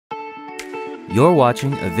You're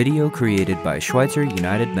watching a video created by Schweitzer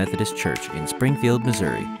United Methodist Church in Springfield,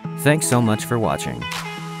 Missouri. Thanks so much for watching.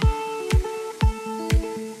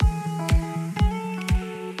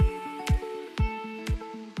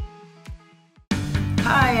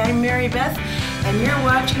 Hi, I'm Mary Beth, and you're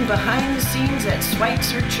watching Behind the Scenes at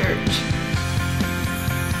Schweitzer Church.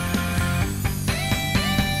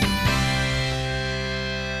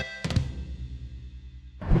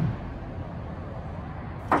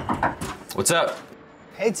 What's up?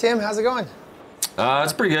 Hey Tim, how's it going?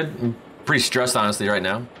 It's pretty good. I'm pretty stressed, honestly, right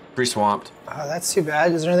now. Pretty swamped. Oh, that's too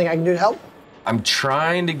bad. Is there anything I can do to help? I'm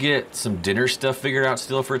trying to get some dinner stuff figured out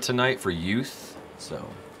still for tonight for youth. So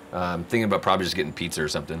I'm thinking about probably just getting pizza or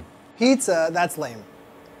something. Pizza? That's lame.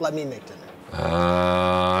 Let me make dinner.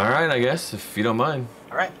 All right, I guess, if you don't mind.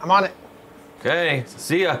 All right, I'm on it. Okay,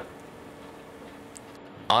 see ya.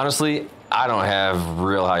 Honestly, I don't have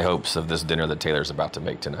real high hopes of this dinner that Taylor's about to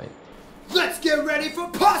make tonight. Let's get ready for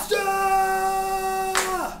pasta!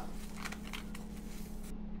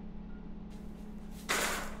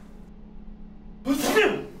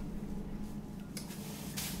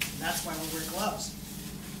 That's why we wear gloves.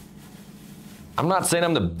 I'm not saying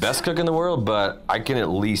I'm the best cook in the world, but I can at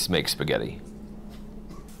least make spaghetti.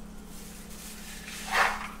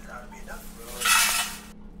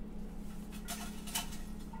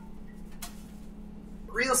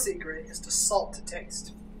 The real secret is to salt to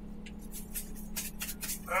taste.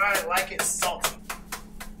 I like it salty.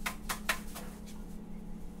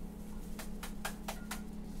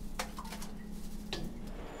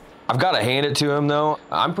 I've got to hand it to him, though.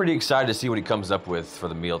 I'm pretty excited to see what he comes up with for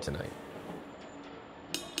the meal tonight.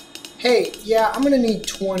 Hey, yeah, I'm gonna need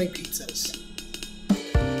 20 pizzas.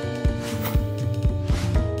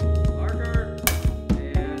 Marker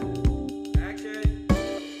and action.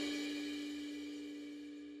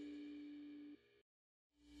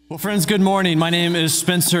 Well, friends, good morning. My name is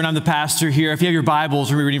Spencer, and I'm the pastor here. If you have your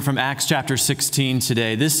Bibles, we're reading from Acts chapter 16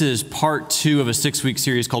 today. This is part 2 of a 6-week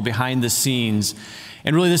series called Behind the Scenes.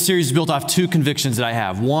 And really, this series is built off 2 convictions that I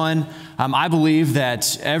have. One, I believe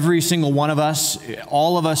that every single one of us,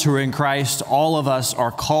 all of us who are in Christ, all of us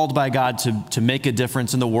are called by God to make a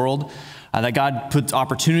difference in the world. That God puts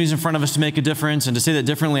opportunities in front of us to make a difference. And to say that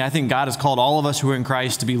differently, I think God has called all of us who are in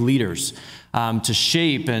Christ to be leaders, to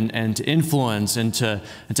shape and to influence and to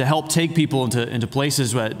help take people into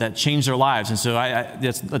places that change their lives. And so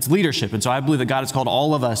that's leadership. And so I believe that God has called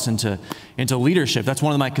all of us into leadership. That's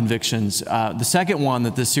one of my convictions. The second one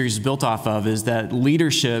that this series is built off of is that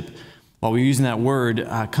leadership, while we're using that word,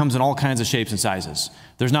 comes in all kinds of shapes and sizes.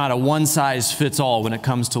 There's not a one-size-fits-all when it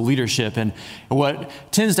comes to leadership. And what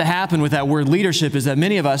tends to happen with that word leadership is that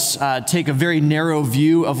many of us take a very narrow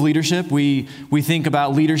view of leadership. We think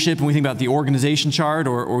about leadership and we think about the organization chart,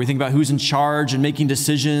 or we think about who's in charge and making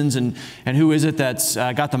decisions and who is it that's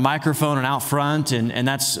got the microphone and out front. And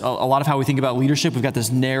that's a lot of how we think about leadership. We've got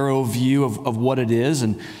this narrow view of what it is.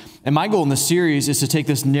 And my goal in this series is to take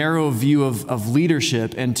this narrow view of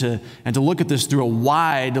leadership and to look at this through a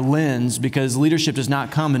wide lens, because leadership does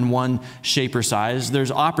not come in one shape or size.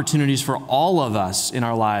 There's opportunities for all of us in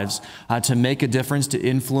our lives to make a difference, to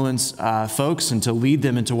influence folks, and to lead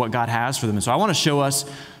them into what God has for them. And so I want to show us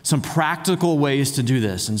some practical ways to do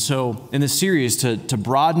this. And so in this series, to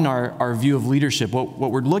broaden our view of leadership,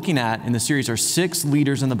 what we're looking at in the series are 6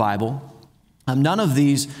 leaders in the Bible. None of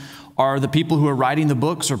these are the people who are writing the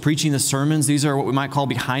books or preaching the sermons. These are what we might call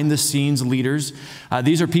behind-the-scenes leaders.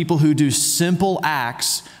 These are people who do simple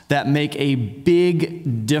acts that make a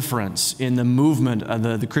big difference in the movement,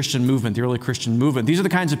 the Christian movement, the early Christian movement. These are the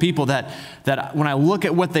kinds of people that when I look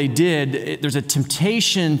at what they did, there's a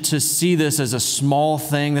temptation to see this as a small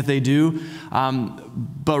thing that they do.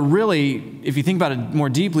 But really, if you think about it more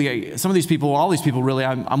deeply, some of these people, all these people really,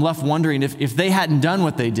 I'm left wondering if they hadn't done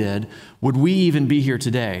what they did, would we even be here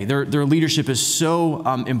today? Their leadership is so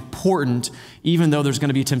important, even though there's going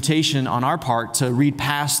to be temptation on our part to read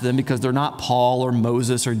past them because they're not Paul or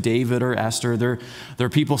Moses or David or Esther. They're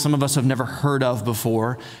people some of us have never heard of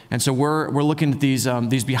before. And so we're looking at these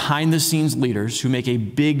behind-the-scenes leaders who make a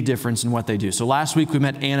big difference in what they do. So last week we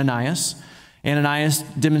met Ananias. Ananias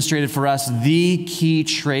demonstrated for us the key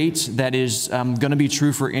trait that is going to be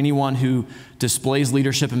true for anyone who displays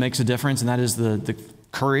leadership and makes a difference, and that is the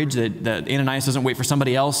courage that Ananias doesn't wait for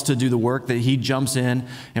somebody else to do the work, that he jumps in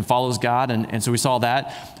and follows God. And so we saw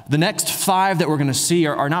that. The next 5 that we're going to see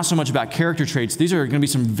are not so much about character traits. These are going to be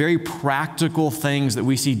some very practical things that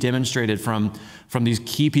we see demonstrated from these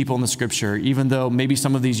key people in the scripture, even though maybe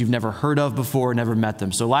some of these you've never heard of before, never met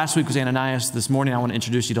them. So last week was Ananias. This morning I want to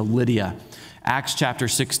introduce you to Lydia. Acts chapter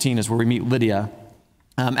 16 is where we meet Lydia.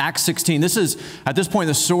 Acts 16, this is, at this point in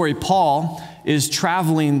the story, Paul is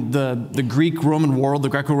traveling the Greek-Roman world, the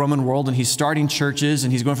Greco-Roman world, and he's starting churches,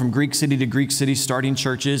 and he's going from Greek city to Greek city starting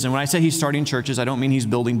churches. And when I say he's starting churches, I don't mean he's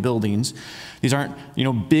building buildings. These aren't,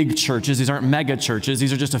 big churches. These aren't mega churches.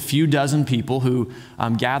 These are just a few dozen people who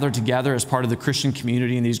gather together as part of the Christian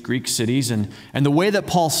community in these Greek cities. And the way that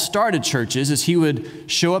Paul started churches is he would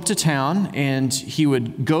show up to town, and he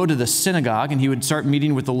would go to the synagogue, and he would start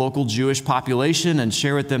meeting with the local Jewish population and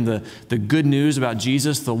share with them the good news about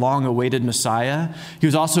Jesus, the long-awaited Messiah. He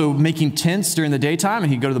was also making tents during the daytime,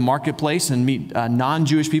 and he'd go to the marketplace and meet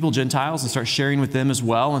non-Jewish people, Gentiles, and start sharing with them as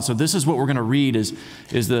well. And so this is what we're going to read is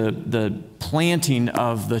the planting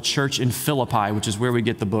of the church in Philippi, which is where we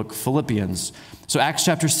get the book Philippians. So Acts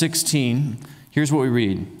chapter 16, here's what we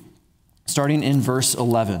read, starting in verse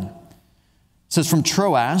 11. It says, "From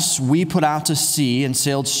Troas we put out to sea and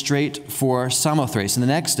sailed straight for Samothrace, and the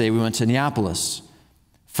next day we went to Neapolis.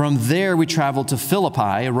 From there we traveled to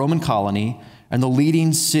Philippi, a Roman colony, and the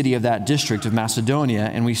leading city of that district of Macedonia,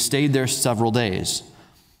 and we stayed there several days.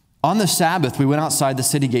 On the Sabbath, we went outside the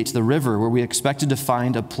city gate to the river, where we expected to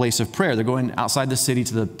find a place of prayer." They're going outside the city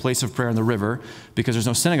to the place of prayer in the river because there's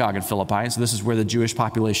no synagogue in Philippi, so this is where the Jewish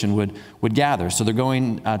population would gather. So they're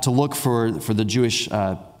going to look for the Jewish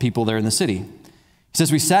people there in the city. He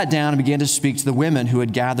says, "We sat down and began to speak to the women who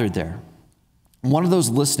had gathered there. One of those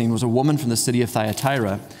listening was a woman from the city of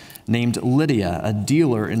Thyatira named Lydia, a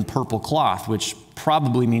dealer in purple cloth," which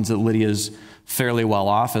probably means that Lydia's fairly well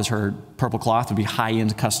off, as her purple cloth would be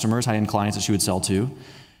high-end customers, high-end clients that she would sell to.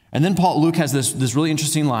 And then Luke has this really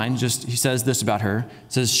interesting line. He says this about her.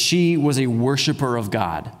 It says, "She was a worshiper of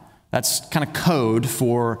God." That's kind of code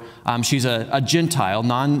for she's a Gentile,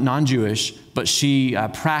 non-Jewish, but she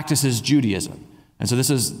practices Judaism. And so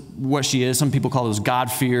this is what she is. Some people call those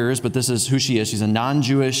God-fearers, but this is who she is. She's a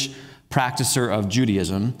non-Jewish practicer of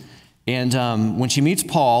Judaism. And when she meets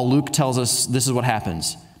Paul, Luke tells us this is what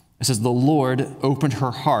happens. It says, "The Lord opened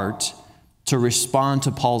her heart to respond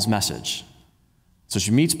to Paul's message." So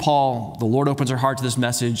she meets Paul. The Lord opens her heart to this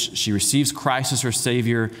message. She receives Christ as her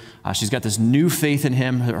Savior. She's got this new faith in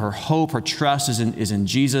him. Her hope, her trust is in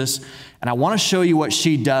Jesus. And I want to show you what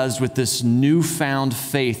she does with this newfound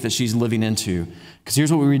faith that she's living into. Because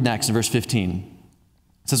here's what we read next in verse 15.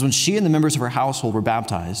 It says, "When she and the members of her household were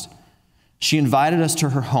baptized, she invited us to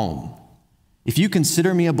her home. 'If you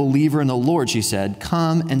consider me a believer in the Lord,' she said,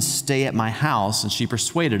 'come and stay at my house.' And she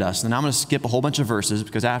persuaded us." And now I'm going to skip a whole bunch of verses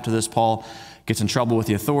because after this, Paul gets in trouble with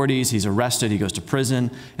the authorities. He's arrested. He goes to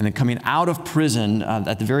prison. And then coming out of prison,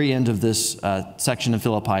 at the very end of this section of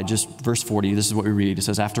Philippi, just verse 40, this is what we read. It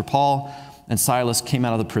says, "After Paul and Silas came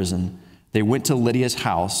out of the prison, they went to Lydia's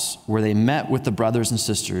house, where they met with the brothers and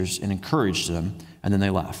sisters and encouraged them, and then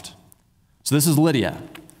they left." So this is Lydia.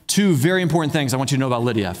 Two very important things I want you to know about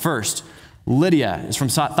Lydia. First, Lydia is from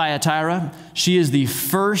Thyatira. She is the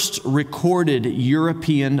first recorded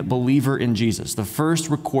European believer in Jesus, the first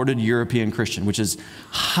recorded European Christian, which is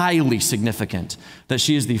highly significant that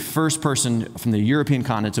she is the first person from the European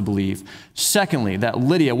continent to believe. Secondly, that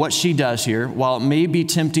Lydia, what she does here, while it may be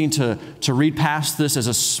tempting to read past this as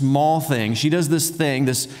a small thing, she does this thing,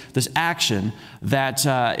 this action that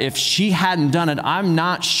if she hadn't done it, I'm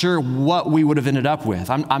not sure what we would have ended up with.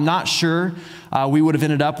 I'm not sure we would have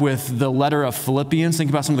ended up with the letter of Philippians. Think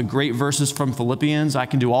about some of the great verses from Philippians. "I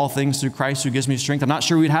can do all things through Christ who gives me strength." I'm not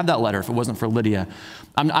sure we'd have that letter if it wasn't for Lydia.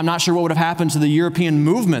 I'm not sure what would have happened to the European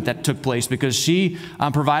movement that took place because she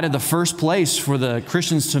provided the first place for the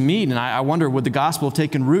Christians to meet. And I wonder, would the gospel have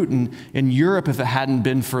taken root in Europe if it hadn't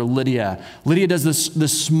been for Lydia? Lydia does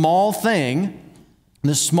this small thing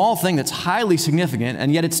that's highly significant,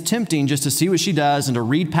 and yet it's tempting just to see what she does and to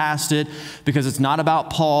read past it because it's not about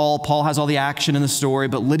Paul. Paul has all the action in the story,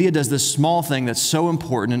 but Lydia does this small thing that's so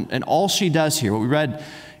important, and all she does here, what we read,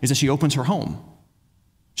 is that she opens her home.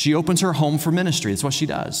 She opens her home for ministry. That's what she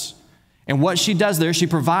does. And what she does there, she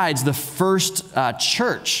provides the first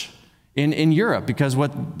church in Europe, because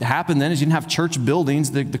what happened then is you didn't have church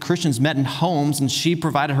buildings. The Christians met in homes, and she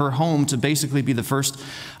provided her home to basically be the first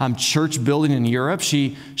church building in Europe.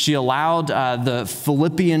 She allowed the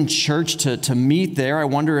Philippian church to meet there. I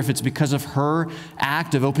wonder if it's because of her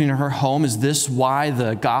act of opening her home. Is this why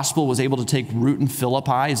the gospel was able to take root in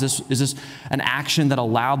Philippi? Is this an action that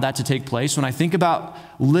allowed that to take place? When I think about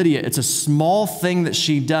Lydia, it's a small thing that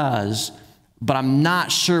she does, but I'm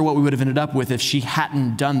not sure what we would have ended up with if she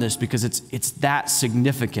hadn't done this, because it's that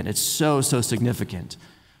significant. It's so significant.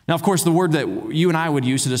 Now, of course, the word that you and I would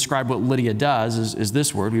use to describe what Lydia does is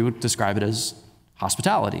this word. We would describe it as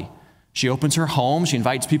hospitality. She opens her home. She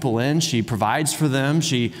invites people in. She provides for them.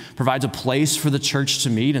 She provides a place for the church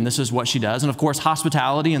to meet, and this is what she does. And of course,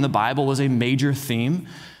 hospitality in the Bible is a major theme.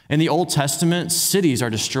 In the Old Testament, cities are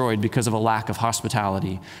destroyed because of a lack of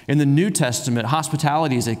hospitality. In the New Testament,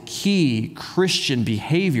 hospitality is a key Christian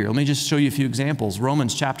behavior. Let me just show you a few examples.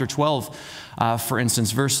 Romans chapter 12, for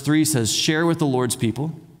instance, verse 3 says, share with the Lord's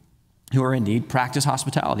people who are in need, practice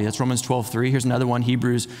hospitality. That's Romans 12:3. Here's another one,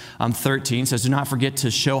 Hebrews 13 says, do not forget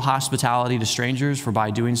to show hospitality to strangers, for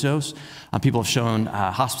by doing so, people have shown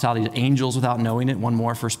hospitality to angels without knowing it. One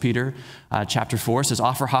more, 1 Peter chapter 4 says,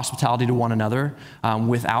 offer hospitality to one another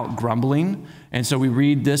without grumbling. And so we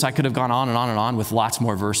read this. I could have gone on and on and on with lots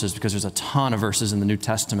more verses because there's a ton of verses in the New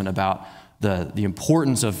Testament about the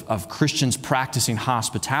importance of Christians practicing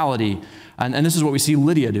hospitality. And this is what we see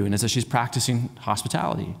Lydia doing, is that she's practicing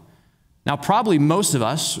hospitality. Now, probably most of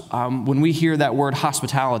us, when we hear that word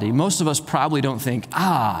hospitality, most of us probably don't think,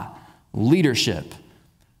 leadership.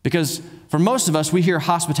 Because for most of us, we hear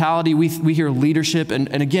hospitality, we hear leadership, and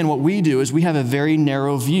again, what we do is we have a very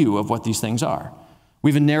narrow view of what these things are.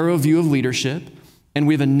 We have a narrow view of leadership, and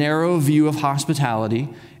we have a narrow view of hospitality,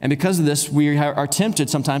 and because of this, we are tempted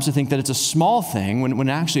sometimes to think that it's a small thing when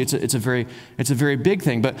actually it's a very big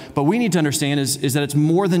thing. But we need to understand is that it's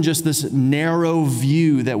more than just this narrow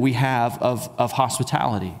view that we have of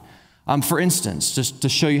hospitality. For instance, just to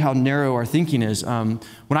show you how narrow our thinking is, when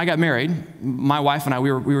I got married, my wife and I, we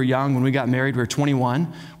were young when we got married. We were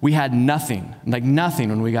 21. We had nothing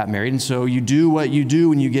when we got married. And so you do what you do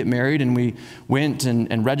when you get married, and we went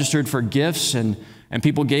and registered for gifts, and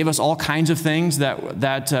people gave us all kinds of things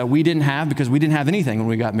that we didn't have because we didn't have anything when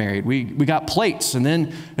we got married. We got plates, and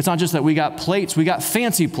then it's not just that we got plates, we got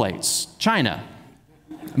fancy plates, china.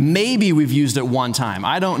 Maybe we've used it one time.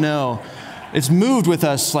 I don't know. It's moved with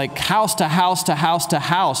us like house to house to house to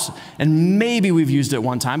house, and maybe we've used it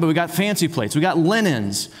one time, but we got fancy plates. We got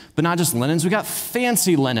linens, but not just linens. We got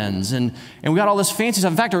fancy linens, and we got all this fancy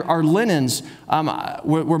stuff. In fact, our linens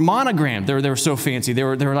were monogrammed. They were so fancy. They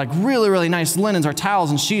were like really, really nice linens. Our towels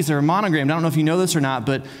and sheets, they were monogrammed. I don't know if you know this or not,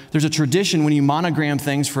 but there's a tradition when you monogram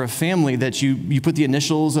things for a family that you put the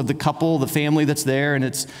initials of the couple, the family that's there, and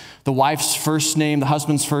it's the wife's first name, the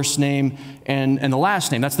husband's first name, and the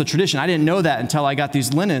last name. That's the tradition. I didn't know that until I got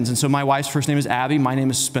these linens. And so my wife's first name is Abby. My name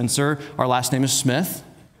is Spencer. Our last name is Smith.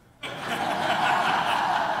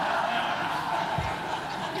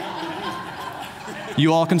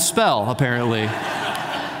 You all can spell, apparently.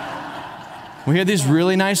 We had these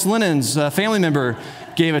really nice linens. A family member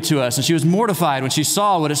gave it to us, and she was mortified when she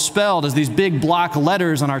saw what it spelled as these big block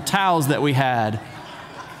letters on our towels that we had.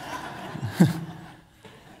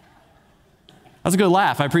 That's a good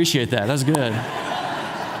laugh. I appreciate that. That's good.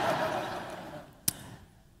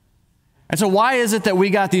 And so why is it that we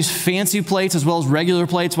got these fancy plates as well as regular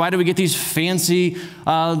plates? Why do we get these fancy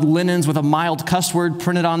linens with a mild cuss word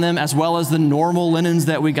printed on them as well as the normal linens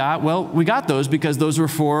that we got? Well, we got those because those were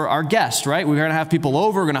for our guests, right? We're going to have people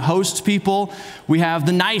over. We're going to host people. We have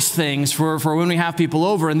the nice things for when we have people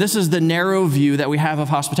over. And this is the narrow view that we have of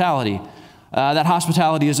hospitality. That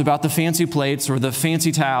hospitality is about the fancy plates or the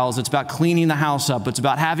fancy towels. It's about cleaning the house up. It's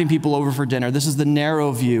about having people over for dinner. This is the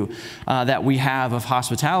narrow view that we have of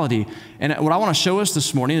hospitality. And what I want to show us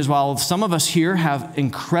this morning is while some of us here have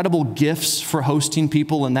incredible gifts for hosting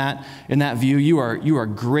people in that view, you are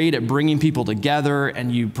great at bringing people together,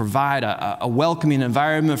 and you provide a welcoming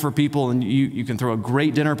environment for people, and you can throw a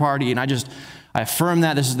great dinner party. And I affirm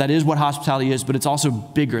that that is what hospitality is, but it's also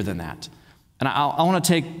bigger than that. And I want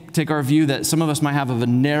to take our view that some of us might have of a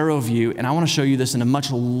narrow view, and I want to show you this in a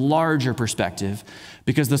much larger perspective,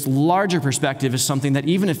 because this larger perspective is something that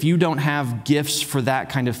even if you don't have gifts for that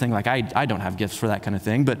kind of thing, like I don't have gifts for that kind of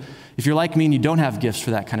thing, but if you're like me and you don't have gifts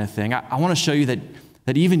for that kind of thing, I want to show you that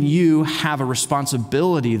even you have a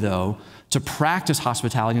responsibility, though, to practice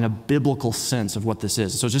hospitality in a biblical sense of what this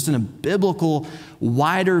is. So just in a biblical,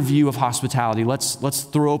 wider view of hospitality, let's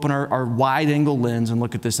throw open our wide-angle lens and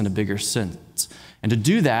look at this in a bigger sense. And to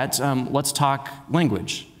do that, let's talk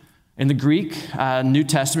language. In the Greek, New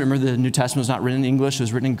Testament, remember the New Testament was not written in English, it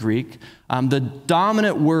was written in Greek. The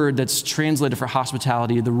dominant word that's translated for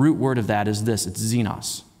hospitality, the root word of that is this, it's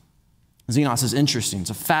xenos. Xenos is interesting, it's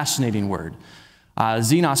a fascinating word.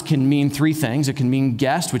 Xenos can mean three things. It can mean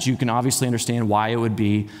guest, which you can obviously understand why it would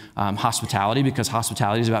be hospitality, because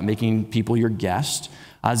hospitality is about making people your guest.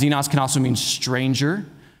 Xenos can also mean stranger.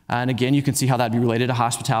 And again, you can see how that'd be related to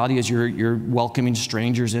hospitality as you're welcoming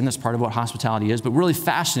strangers in. That's part of what hospitality is. But really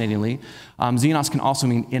fascinatingly, xenos can also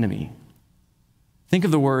mean enemy. Think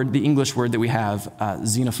of the English word that we have,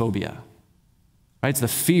 xenophobia. Right? It's the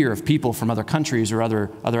fear of people from other countries or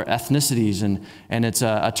other ethnicities, and it's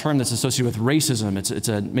a term that's associated with racism. It's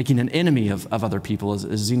making an enemy of other people is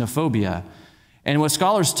xenophobia. And what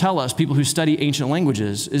scholars tell us, people who study ancient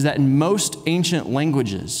languages, is that in most ancient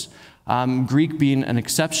languages, Greek being an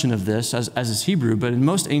exception of this, as is Hebrew, but in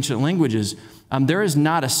most ancient languages, there is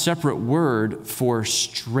not a separate word for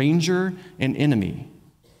stranger and enemy.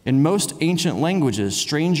 In most ancient languages,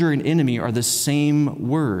 stranger and enemy are the same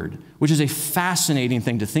word, which is a fascinating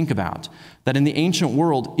thing to think about. That in the ancient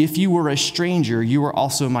world, if you were a stranger, you were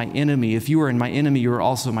also my enemy. If you were my enemy, you were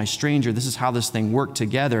also my stranger. This is how this thing worked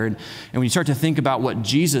together. And when you start to think about what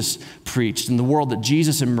Jesus preached and the world that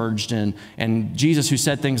Jesus emerged in, and Jesus who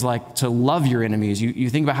said things like to love your enemies, you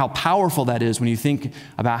think about how powerful that is when you think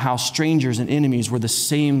about how strangers and enemies were the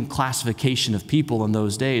same classification of people in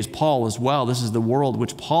those days. Paul as well, this is the world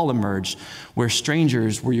which Paul emerged, where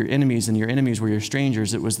strangers were your enemies and your enemies were your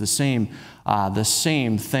strangers. It was the same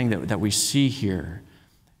thing that we see here.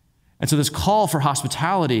 And so this call for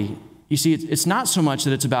hospitality, you see, it's not so much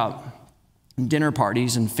that it's about dinner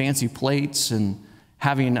parties and fancy plates and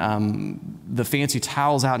having the fancy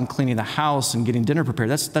towels out and cleaning the house and getting dinner prepared.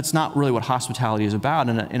 That's not really what hospitality is about.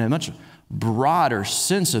 In a much broader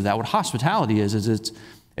sense of that, what hospitality is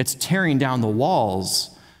it's tearing down the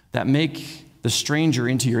walls that make the stranger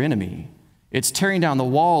into your enemy. It's tearing down the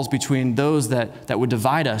walls between those that would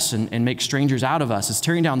divide us and make strangers out of us. It's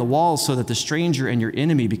tearing down the walls so that the stranger and your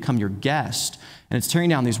enemy become your guest. And it's tearing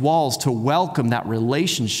down these walls to welcome that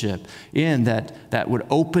relationship in that would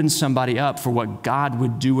open somebody up for what God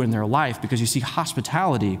would do in their life. Because you see,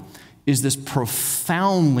 hospitality is this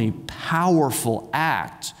profoundly powerful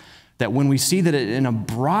act that when we see that in a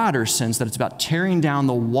broader sense, that it's about tearing down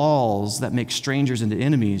the walls that make strangers into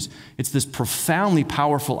enemies, it's this profoundly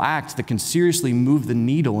powerful act that can seriously move the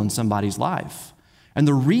needle in somebody's life. And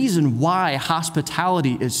the reason why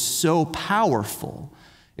hospitality is so powerful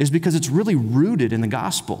is because it's really rooted in the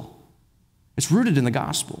gospel. It's rooted in the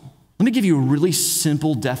gospel. Let me give you a really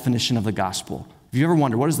simple definition of the gospel. If you ever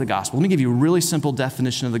wonder, what is the gospel? Let me give you a really simple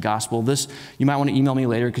definition of the gospel. This, you might want to email me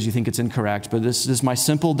later because you think it's incorrect, but this is my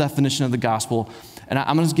simple definition of the gospel. And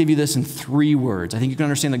I'm going to give you this in 3 words. I think you can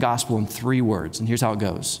understand the gospel in 3 words. And here's how it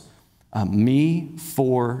goes. Me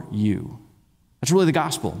for you. That's really the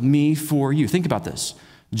gospel. Me for you. Think about this.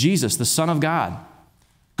 Jesus, the Son of God,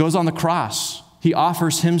 goes on the cross. He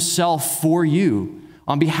offers himself for you,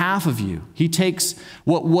 on behalf of you. He takes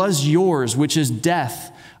what was yours, which is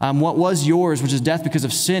death, what was yours, which is death because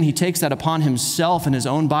of sin. He takes that upon himself in his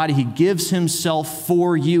own body. He gives himself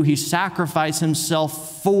for you. He sacrificed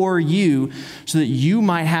himself for you so that you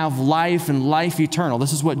might have life and life eternal.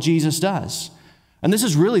 This is what Jesus does. And this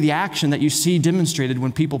is really the action that you see demonstrated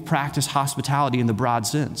when people practice hospitality in the broad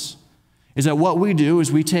sense, is that what we do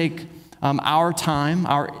is we take our time,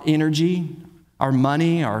 our energy, our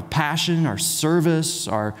money, our passion, our service,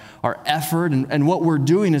 our effort, and what we're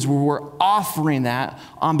doing is we're offering that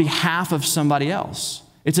on behalf of somebody else.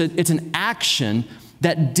 It's an action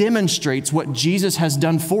that demonstrates what Jesus has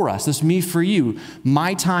done for us. This me for you,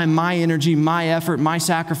 my time, my energy, my effort, my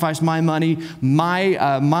sacrifice, my money,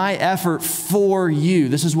 my effort for you.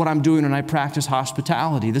 This is what I'm doing when I practice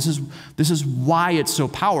hospitality. This is why it's so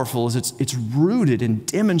powerful. Is it's rooted in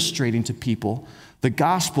demonstrating to people the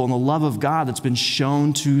gospel and the love of God that's been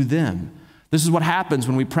shown to them. This is what happens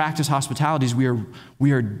when we practice hospitality. Is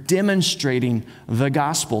we are demonstrating the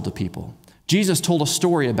gospel to people. Jesus told a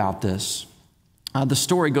story about this. The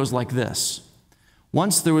story goes like this.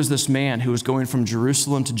 Once there was this man who was going from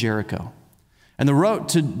Jerusalem to Jericho. And the route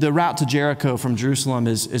to Jericho from Jerusalem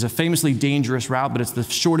is a famously dangerous route, but it's the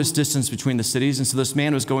shortest distance between the cities. And so this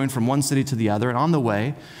man was going from one city to the other. And on the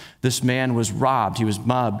way, this man was robbed. He was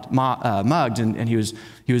mugged, and he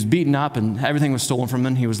was beaten up, and everything was stolen from him,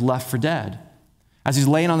 and he was left for dead. As he's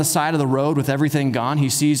laying on the side of the road with everything gone, he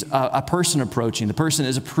sees a person approaching. The person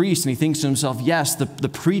is a priest, and he thinks to himself, yes, the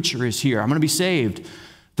preacher is here. I'm going to be saved.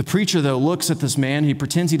 The preacher, though, looks at this man. He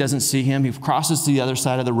pretends he doesn't see him. He crosses to the other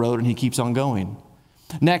side of the road, and he keeps on going.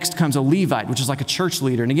 Next comes a Levite, which is like a church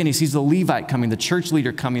leader. And again, he sees the Levite coming, the church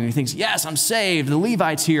leader coming, and he thinks, yes, I'm saved. The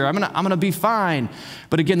Levite's here. I'm gonna be fine.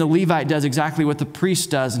 But again, the Levite does exactly what the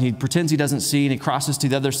priest does, and he pretends he doesn't see, and he crosses to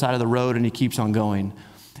the other side of the road, and he keeps on going.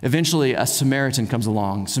 Eventually, a Samaritan comes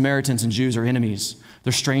along. Samaritans and Jews are enemies.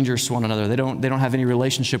 They're strangers to one another. They don't have any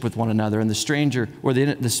relationship with one another. And the stranger, or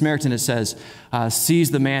the Samaritan, it says, sees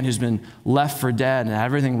the man who's been left for dead and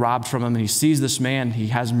everything robbed from him. And he sees this man. He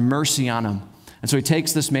has mercy on him. And so he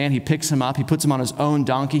takes this man, he picks him up, he puts him on his own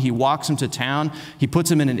donkey, he walks him to town, he puts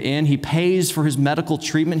him in an inn, he pays for his medical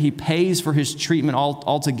treatment, he pays for his treatment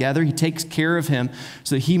altogether. He takes care of him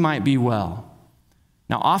so that he might be well.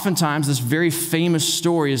 Now, oftentimes, this very famous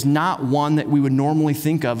story is not one that we would normally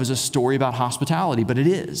think of as a story about hospitality, but it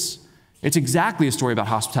is. It's exactly a story about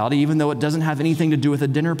hospitality, even though it doesn't have anything to do with a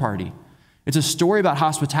dinner party. It's a story about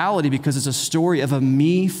hospitality because it's a story of a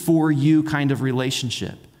me for you kind of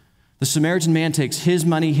relationship. The Samaritan man takes his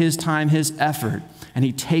money, his time, his effort, and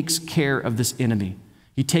he takes care of this enemy.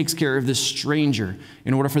 He takes care of this stranger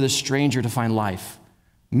in order for this stranger to find life.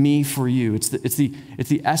 Me for you. It's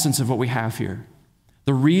the essence of what we have here.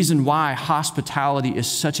 The reason why hospitality is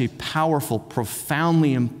such a powerful,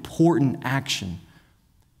 profoundly important action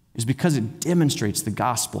is because it demonstrates the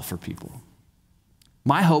gospel for people.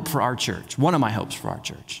 My hope for our church, one of my hopes for our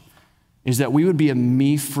church, is that we would be a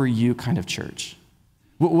me for you kind of church.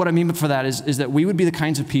 What I mean for that is that we would be the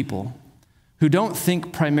kinds of people who don't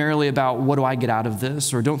think primarily about what do I get out of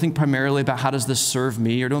this, or don't think primarily about how does this serve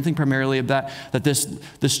me, or don't think primarily about that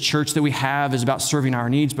this church that we have is about serving our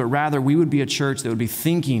needs, but rather we would be a church that would be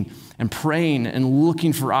thinking and praying and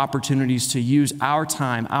looking for opportunities to use our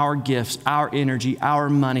time, our gifts, our energy, our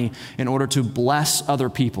money in order to bless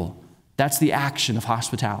other people. That's the action of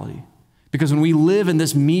hospitality. Because when we live in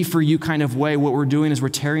this me for you kind of way, what we're doing is we're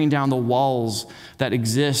tearing down the walls that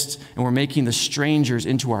exist, and we're making the strangers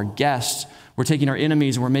into our guests. We're taking our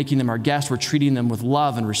enemies and we're making them our guests. We're treating them with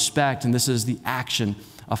love and respect. And this is the action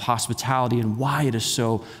of hospitality and why it is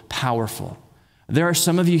so powerful. There are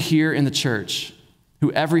some of you here in the church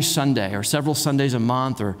who every Sunday or several Sundays a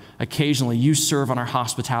month or occasionally you serve on our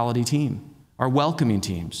hospitality team, our welcoming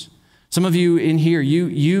teams. Some of you in here,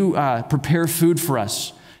 you prepare food for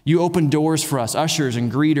us. You open doors for us, ushers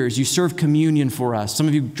and greeters. You serve communion for us. Some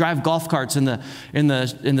of you drive golf carts in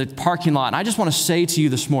the parking lot. And I just want to say to you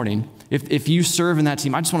this morning, if you serve in that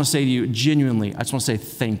team, I just want to say to you genuinely, I just want to say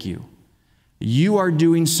thank you. You are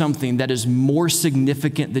doing something that is more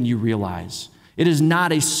significant than you realize. It is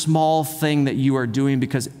not a small thing that you are doing,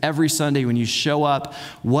 because every Sunday when you show up,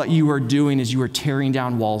 what you are doing is you are tearing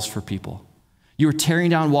down walls for people. You are tearing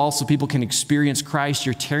down walls so people can experience Christ.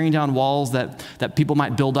 You're tearing down walls that people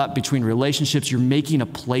might build up between relationships. You're making a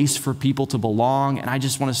place for people to belong. And I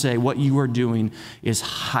just want to say what you are doing is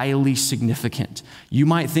highly significant. You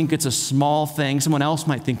might think it's a small thing. Someone else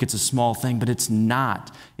might think it's a small thing, but it's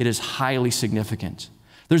not. It is highly significant.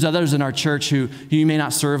 There's others in our church who you may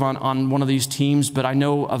not serve on one of these teams, but I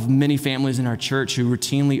know of many families in our church who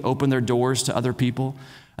routinely open their doors to other people.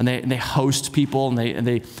 And they host people and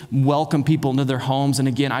they welcome people into their homes. And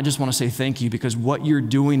again, I just want to say thank you, because what you're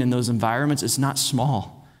doing in those environments is not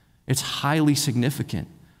small. It's highly significant.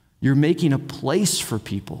 You're making a place for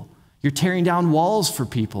people. You're tearing down walls for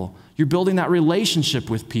people. You're building that relationship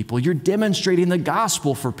with people. You're demonstrating the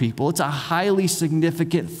gospel for people. It's a highly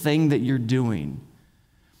significant thing that you're doing.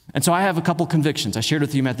 And so I have a couple convictions. I shared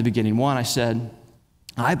with you at the beginning. One, I said,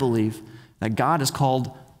 I believe that God has called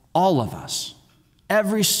all of us,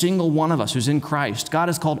 every single one of us who's in Christ, God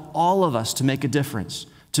has called all of us to make a difference,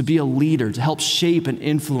 to be a leader, to help shape and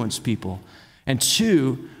influence people. And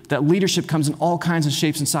two, that leadership comes in all kinds of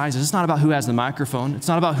shapes and sizes. It's not about who has the microphone. It's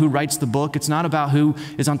not about who writes the book. It's not about who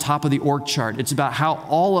is on top of the org chart. It's about how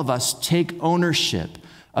all of us take ownership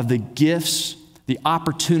of the gifts, the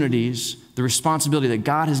opportunities, the responsibility that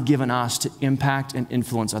God has given us to impact and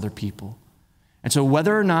influence other people. And so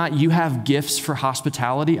whether or not you have gifts for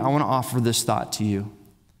hospitality, I want to offer this thought to you.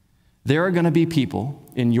 There are going to be people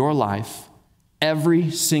in your life every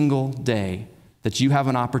single day that you have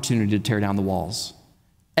an opportunity to tear down the walls.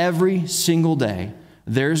 Every single day,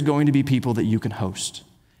 there's going to be people that you can host.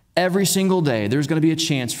 Every single day, there's going to be a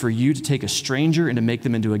chance for you to take a stranger and to make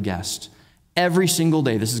them into a guest. Every single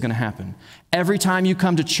day, this is going to happen. Every time you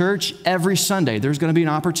come to church, every Sunday, there's going to be an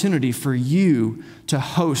opportunity for you to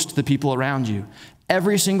host the people around you.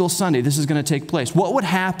 Every single Sunday, this is going to take place. What would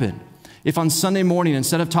happen if on Sunday morning,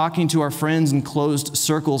 instead of talking to our friends in closed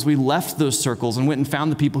circles, we left those circles and went and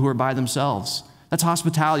found the people who are by themselves? That's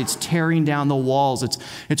hospitality. It's tearing down the walls.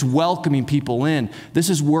 It's welcoming people in. This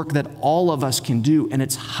is work that all of us can do, and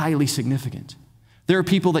it's highly significant. There are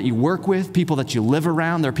people that you work with, people that you live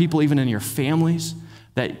around. There are people even in your families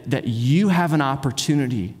that you have an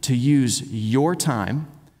opportunity to use your time,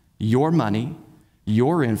 your money,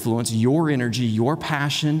 your influence, your energy, your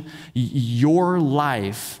passion, your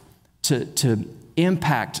life to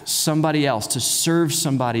impact somebody else, to serve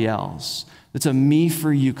somebody else. It's a me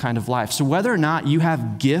for you kind of life. So whether or not you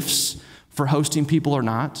have gifts for hosting people or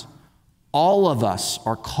not, all of us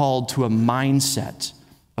are called to a mindset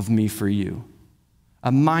of me for you.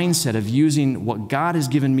 A mindset of using what God has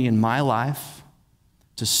given me in my life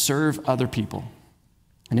to serve other people.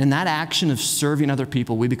 And in that action of serving other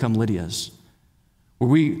people, we become Lydias, where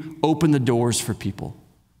we open the doors for people,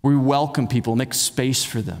 where we welcome people, make space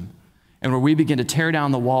for them, and where we begin to tear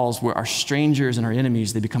down the walls where our strangers and our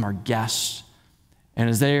enemies, they become our guests. And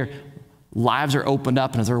as they're lives are opened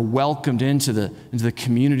up and as they're welcomed into the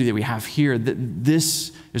community that we have here,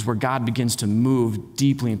 this is where God begins to move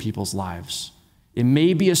deeply in people's lives. It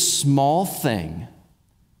may be a small thing,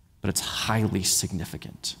 but it's highly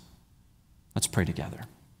significant. Let's pray together.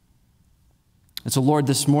 And so, Lord,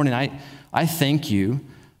 this morning, I thank you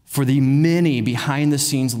for the many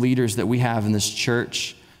behind-the-scenes leaders that we have in this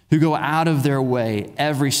church who go out of their way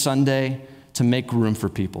every Sunday to make room for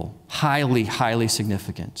people. Highly, highly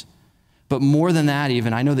significant. But more than that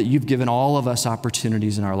even, I know that you've given all of us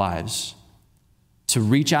opportunities in our lives to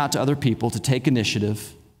reach out to other people, to take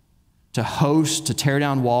initiative, to host, to tear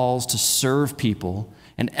down walls, to serve people.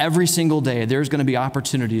 And every single day, there's going to be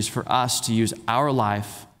opportunities for us to use our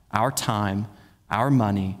life, our time, our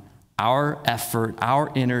money, our effort,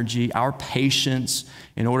 our energy, our patience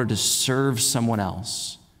in order to serve someone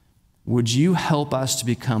else. Would you help us to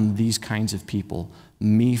become these kinds of people?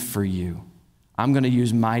 Me for you. I'm going to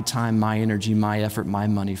use my time, my energy, my effort, my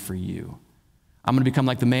money for you. I'm going to become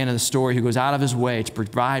like the man in the story who goes out of his way to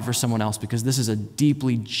provide for someone else, because this is a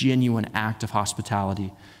deeply genuine act of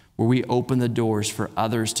hospitality where we open the doors for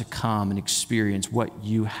others to come and experience what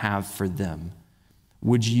you have for them.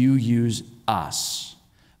 Would you use us?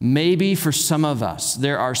 Maybe for some of us,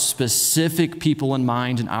 there are specific people in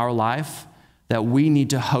mind in our life that we need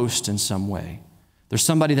to host in some way. There's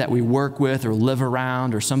somebody that we work with or live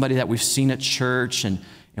around, or somebody that we've seen at church, and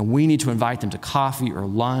we need to invite them to coffee or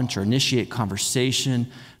lunch or initiate conversation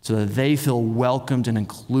so that they feel welcomed and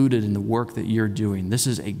included in the work that you're doing. This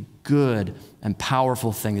is a good and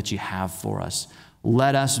powerful thing that you have for us.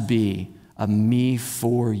 Let us be a me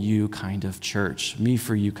for you kind of church, me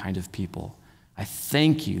for you kind of people. I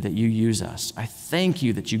thank you that you use us. I thank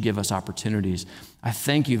you that you give us opportunities. I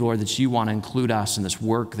thank you, Lord, that you want to include us in this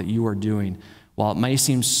work that you are doing. While it may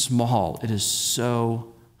seem small, it is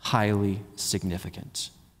so highly significant.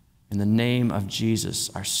 In the name of Jesus,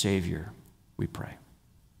 our Savior, we pray.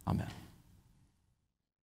 Amen.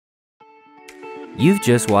 You've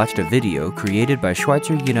just watched a video created by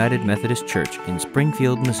Schweitzer United Methodist Church in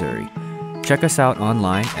Springfield, Missouri. Check us out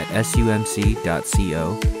online at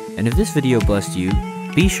sumc.co, and if this video blessed you,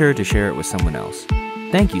 be sure to share it with someone else.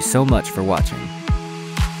 Thank you so much for watching.